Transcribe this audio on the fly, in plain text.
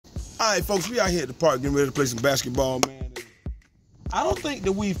All right, folks, we out here at the park getting ready to play some basketball, man. I don't think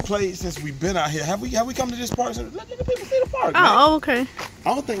that we've played since we've been out here. Have we come to this park? Let the people see the park, man. Oh, okay.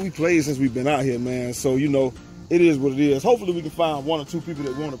 I don't think we played since we've been out here, man. So, you know, it is what it is. Hopefully we can find one or two people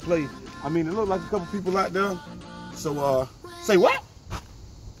that want to play. I mean, it looks like a couple people out there. So, say what?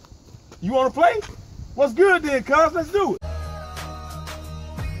 You want to play? What's good then, cuz? Let's do it.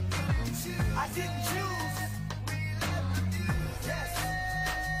 I didn't choose. Yes.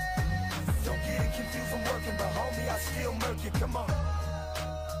 Don't get it confused. I'm working, but homie, I still murk it. Come on.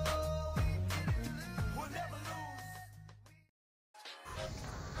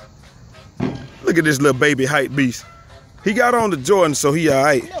 Look at this little baby hype beast. He got on the Jordan, so he all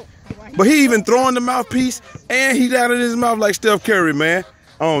right. But he even throwing the mouthpiece, and he got it in his mouth like Steph Curry, man.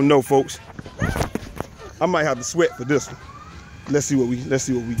 I don't know, folks. I might have to sweat for this one. Let's see what we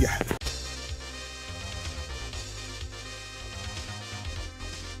got.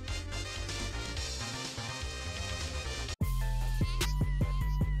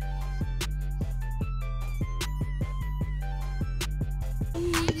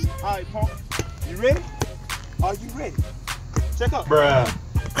 All right, Paul. You ready? Are you ready? Check up. Bruh.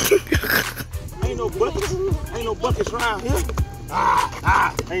 Ain't no buckets. Ain't no buckets around here.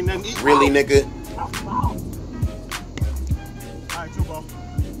 Ain't nothing to eat. Really, nigga? All right, two ball.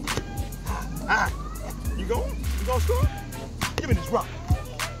 You going? You gonna score? Give me this rock.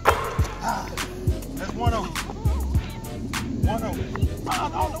 That's 1-0. 1-0. I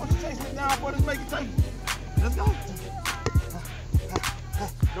don't know what you're chasing me down for. Let's make it take. Let's go.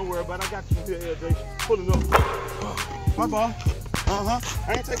 Don't worry about it. I got you here, LJ. Pulling up. My ball. I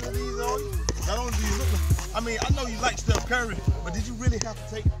ain't taking these on you. Not only do you look like, I mean, I know you like Steph Curry, but did you really have to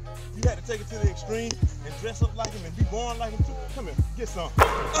take, you had to take it to the extreme and dress up like him and be born like him too? Come here, get some.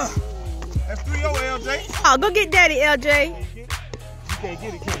 That's 3-0, LJ. Oh, go get daddy, LJ. Can you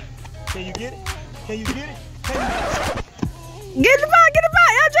get it? You can't get it, can you get it? Can you get it? Can you Get the ball,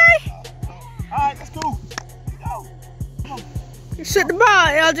 LJ. All right, that's cool. Go. Come on. Shoot the ball,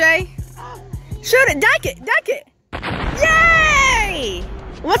 LJ. Shoot it, dunk it. Yay!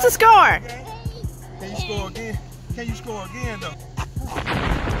 What's the score? Can you score again? Can you score again, though?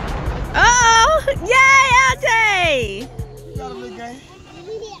 Uh-oh! Yay, LJ! You got a little game?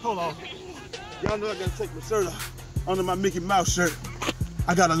 Hold on. Y'all know I gotta take my shirt off. Under my Mickey Mouse shirt.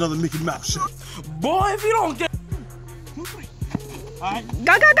 I got another Mickey Mouse shirt. Boy, if you don't get... 2, 3. All right.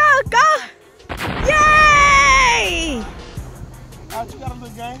 Go! Yay! All right, you got a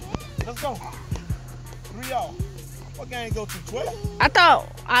little game. Let's go. 3-0. What game go to 12? I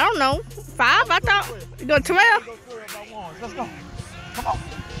don't know, 5, I thought. You go 12? Let's go. Come on.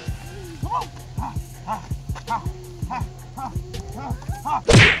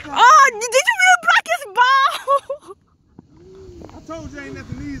 Oh, did you really block his ball? I told you ain't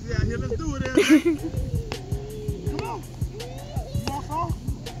nothing easy out here. Let's do it, LJ. Come on. You want some?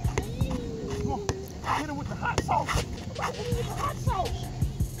 Come on. Hit him with the hot sauce.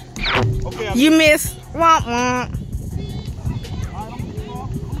 Okay. You missed. Womp womp.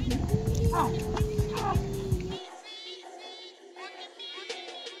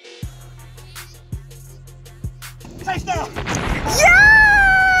 Touchdown! Yay!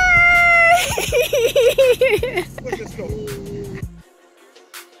 Let's go.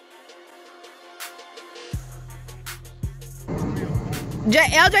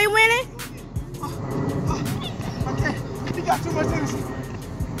 LJ winning? Okay, he got too much energy.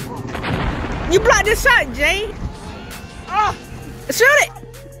 You blocked this shot, Jay. Shoot it!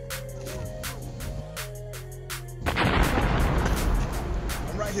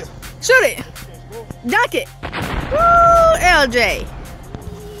 I'm right here. Shoot it! Dunk it! Woo, LJ.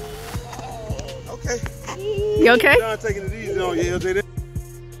 Okay. You okay? Done taking it easy on you, LJ.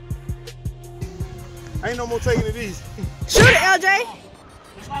 Ain't no more taking it easy. Shoot it, LJ.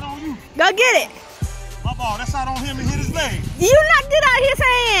 It's not on you. Go get it. My ball, that's not on him and hit his leg. You knocked it out his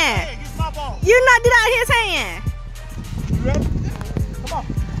hand. Hey, get my ball. You knocked it out his hand. You ready? Come on.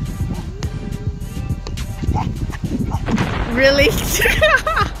 Really?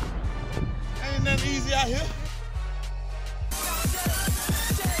 Ain't nothing easy out here.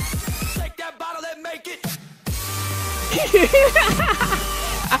 Shake that bottle and make it.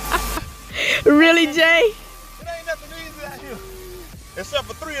 Really, Jay? It ain't nothing easy out here. Except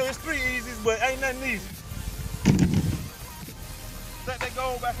for it's 3 easies, but ain't nothing easy. Let that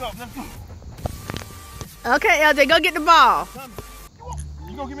go back up. Let's go. Okay, LJ, go get the ball.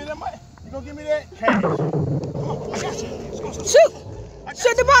 You gonna give me that money? You gonna give me that cash? Come on, I got you. Let's go. Shoot!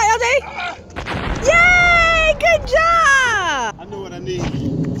 Shoot the ball, LJ! Yay! Good job! I know what I need.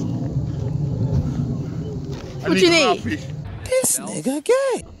 What you need? This nigga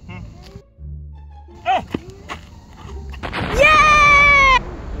gay. Yeah!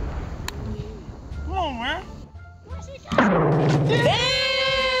 Come on, man.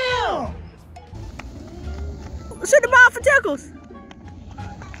 Damn! Shoot the ball for tickles.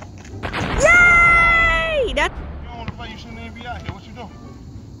 Yay! That. You don't want to play, you shouldn't even be out here. What you doing?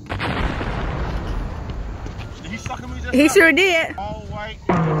 Did he suck at me just He now? sure did. All white.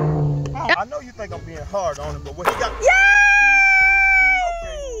 Oh, I know you think I'm being hard on him, but what he got? Yay!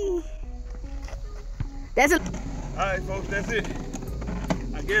 That's a. All right, folks, that's it.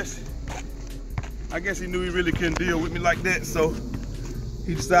 I guess he knew he really couldn't deal with me like that, so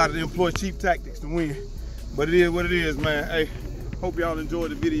he decided to employ cheap tactics to win. But it is what it is, man. Hey, hope y'all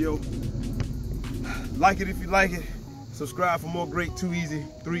enjoyed the video. Like it if you like it. Subscribe for more great 2 Easy,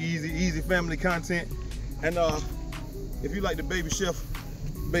 3 Easy family content. And if you like the baby chef,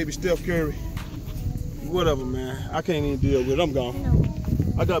 baby Steph Curry, whatever, man. I can't even deal with it. I'm gone.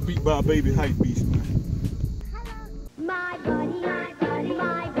 I got beat by a baby hype beast, man. My buddy, my buddy,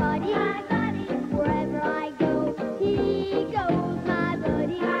 my buddy, my buddy. Wherever I go, he goes. My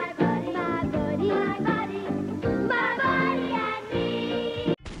buddy, my buddy, my buddy, my buddy, my buddy and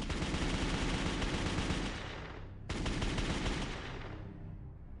me.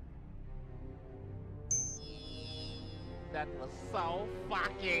 That was so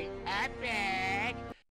fucking epic!